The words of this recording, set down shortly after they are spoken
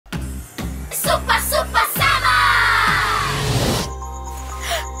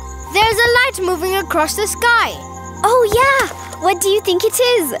moving across the sky. Oh yeah! What do you think it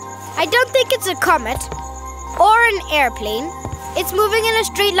is? I don't think it's a comet or an airplane. It's moving in a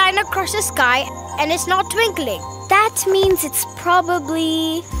straight line across the sky and it's not twinkling. That means it's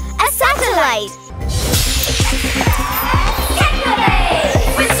probably a satellite!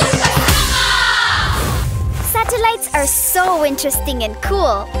 Satellites are so interesting and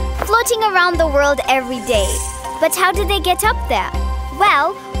cool, floating around the world every day. But how do they get up there?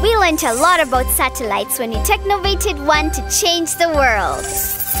 Well, we learned a lot about satellites when we technovated one to change the world.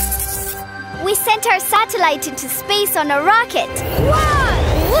 We sent our satellite into space on a rocket.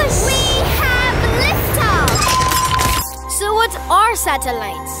 Wow! Whoosh! We have liftoff! So what are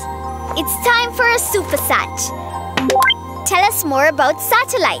satellites? It's time for a supersat. Tell us more about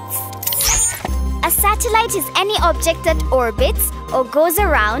satellites. A satellite is any object that orbits or goes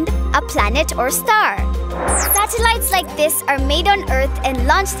around a planet or star. Satellites like this are made on Earth and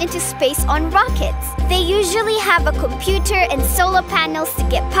launched into space on rockets. They usually have a computer and solar panels to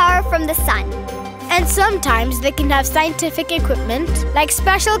get power from the sun. And sometimes they can have scientific equipment, like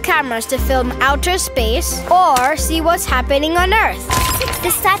special cameras to film outer space or see what's happening on Earth. The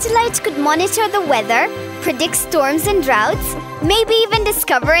satellite could monitor the weather, predict storms and droughts, maybe even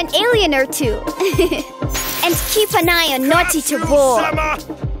discover an alien or two. And keep an eye on naughty to roar.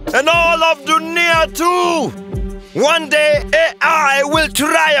 And all of Dunia too! One day AI will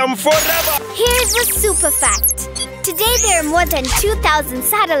triumph forever! Here's the super fact. Today there are more than 2,000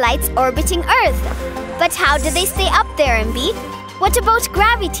 satellites orbiting Earth. But how do they stay up there, MB? What about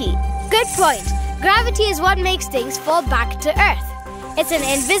gravity? Good point. Gravity is what makes things fall back to Earth. It's an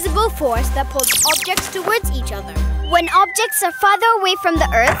invisible force that pulls objects towards each other. When objects are farther away from the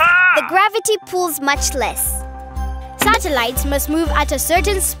Earth, the gravity pulls much less. Satellites must move at a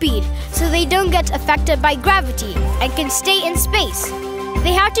certain speed so they don't get affected by gravity and can stay in space.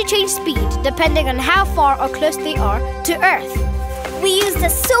 They have to change speed depending on how far or close they are to Earth. We used a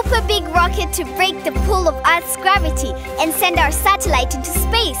super big rocket to break the pull of Earth's gravity and send our satellite into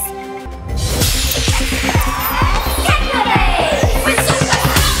space.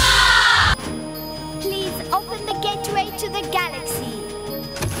 Please open the gateway to the galaxy.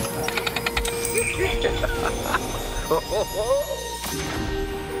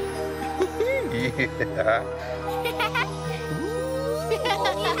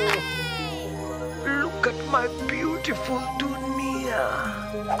 Look at my beautiful Dunia.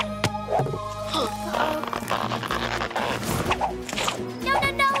 No,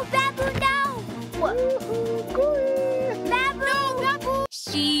 Babu, no! Babu! No, Babu!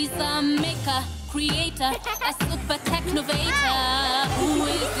 She's a maker, creator, a super technovator. Who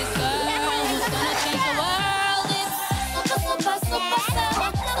is this girl who's gonna change the world? It's Super Sema.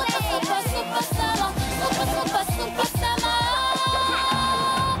 Super Sema. Super Sema.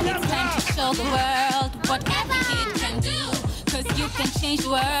 It's time to show the world what every kid can do. 'Cause you can change the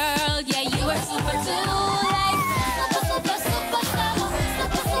world. Yeah, you are super too. Like Super Sema.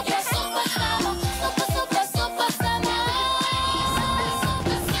 You're Super Sema. Super Sema.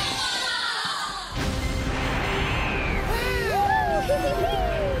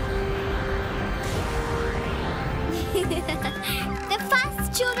 The first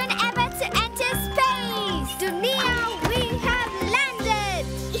children ever to enter space! Dunia, we have landed!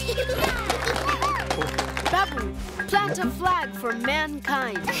 Babu, plant a flag for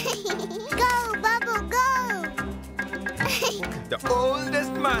mankind. Go, Babu, go! The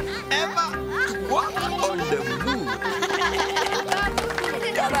oldest man ever to walk on the moon.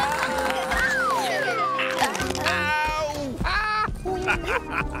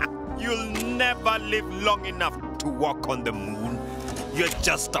 You'll never live long enough to walk on the moon. You're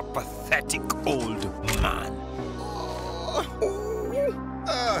just a pathetic old man.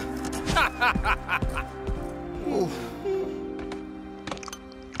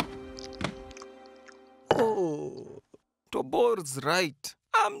 Oh, Tobor's right.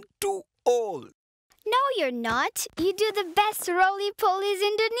 I'm too old. No, you're not. You do the best roly-polies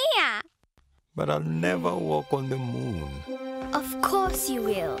in Dunia. But I'll never walk on the moon. Of course you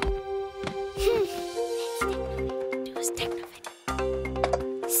will.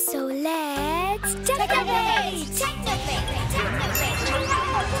 So let's technovate!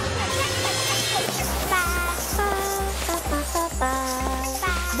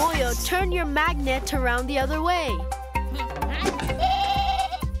 Moyo, turn your magnet around the other way.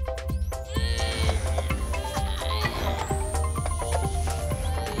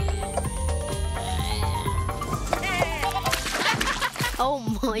 Oh,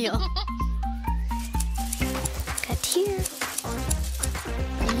 Moyo. Cut here.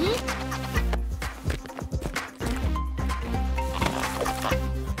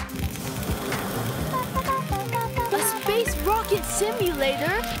 rocket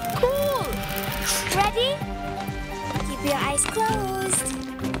simulator. Cool. Ready? Keep your eyes closed.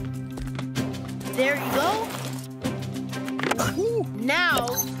 There you go. Now,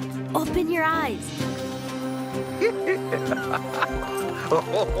 open your eyes.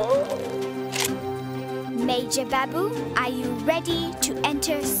 Major Babu, are you ready to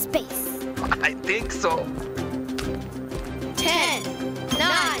enter space? I think so. 10,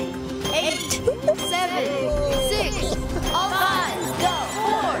 9, 8, 7, 6, 5,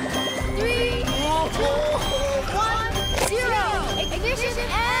 4, 3, 2, 1, 0. Ignition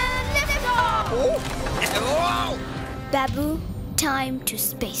and liftoff. Wow! Babu, time to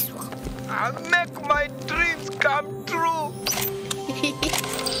spacewalk. I'll make my dreams come true.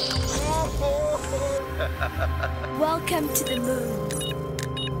 Welcome to the moon.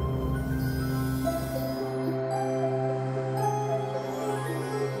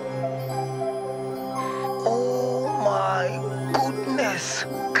 Oh my goodness!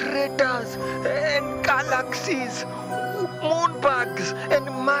 Craters and galaxies, moonbugs and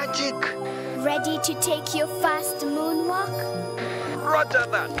magic. Ready to take your fast moonwalk? Roger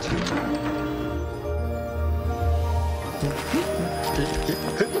that.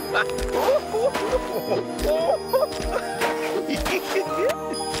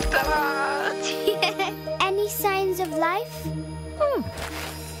 Ta-da! Any signs of life?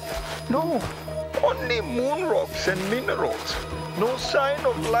 No, only moon rocks and minerals. No sign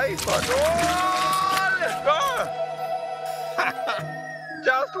of life at all.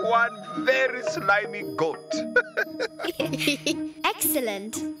 Just one very slimy goat.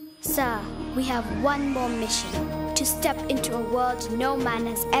 Excellent. Sir, we have one more mission. To step into a world no man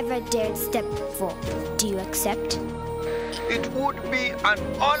has ever dared step before. Do you accept? It would be an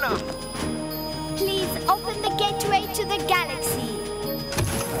honor. Please open the gateway to the galaxy.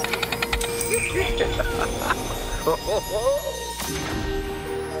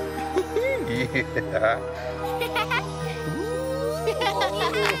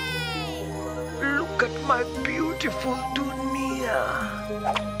 Look at my beautiful dunia.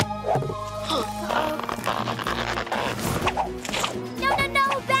 No,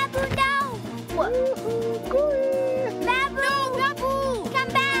 Babu, no! Babu! No, Babu! Come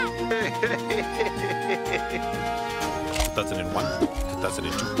back! 2001, 2002,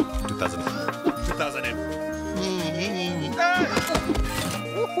 2000, 2000.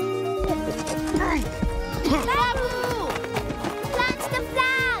 Babu! Plant the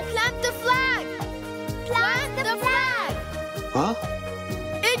flag! Plant the flag. Plant the flag! Huh?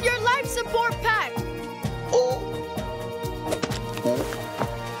 In your life support pack. Oh.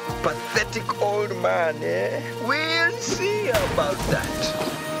 Pathetic old man, eh? We'll see about that.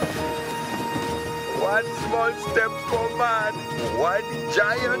 One small step for man, one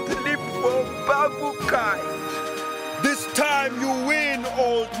giant leap for Babu kind. This time you win,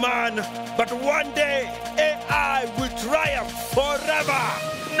 old man. But one day, AI will triumph forever.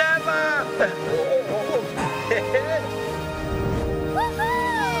 Never!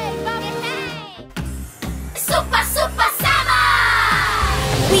 Super Sema!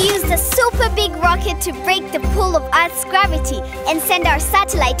 We used a super big rocket to break the pull of Earth's gravity and send our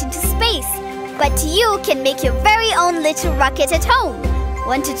satellite into space. But you can make your very own little rocket at home.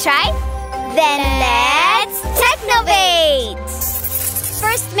 Want to try? Then let's technovate!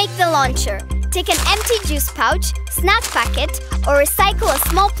 First, make the launcher. Take an empty juice pouch, snack packet, or recycle a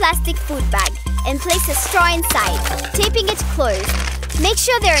small plastic food bag and place a straw inside, taping it closed. Make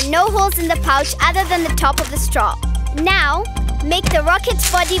sure there are no holes in the pouch other than the top of the straw. Now, make the rocket's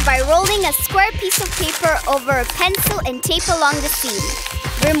body by rolling a square piece of paper over a pencil and tape along the seam,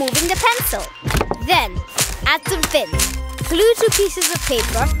 removing the pencil. Then, add some fins. Glue 2 pieces of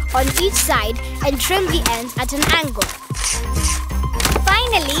paper on each side and trim the ends at an angle.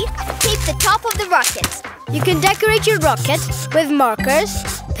 Finally, tape the top of the rocket. You can decorate your rocket with markers,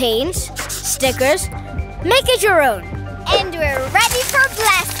 paints, stickers. Make it your own. And we're ready for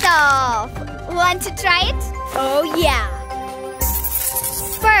blast off! Want to try it? Oh yeah!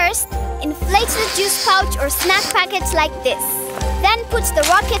 First, inflate the juice pouch or snack packets like this. Then put the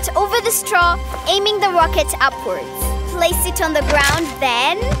rocket over the straw, aiming the rocket upwards. Place it on the ground,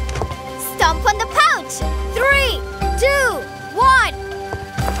 then stomp on the pouch. 3, 2, 1.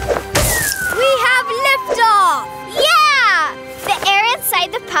 We have liftoff! Yeah! The air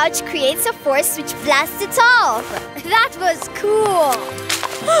inside the pouch creates a force which blasts it off. That was cool!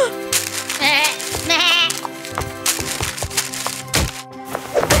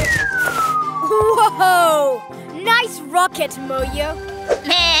 Whoa! Nice rocket, Moyo!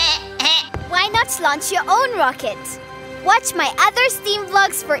 Why not launch your own rocket? Watch my other STEAM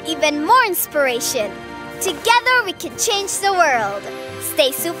vlogs for even more inspiration. Together we can change the world.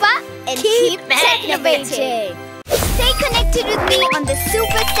 Stay super and keep technovating. Stay connected with me on the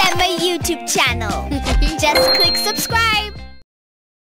Super Sema YouTube channel. Just click subscribe.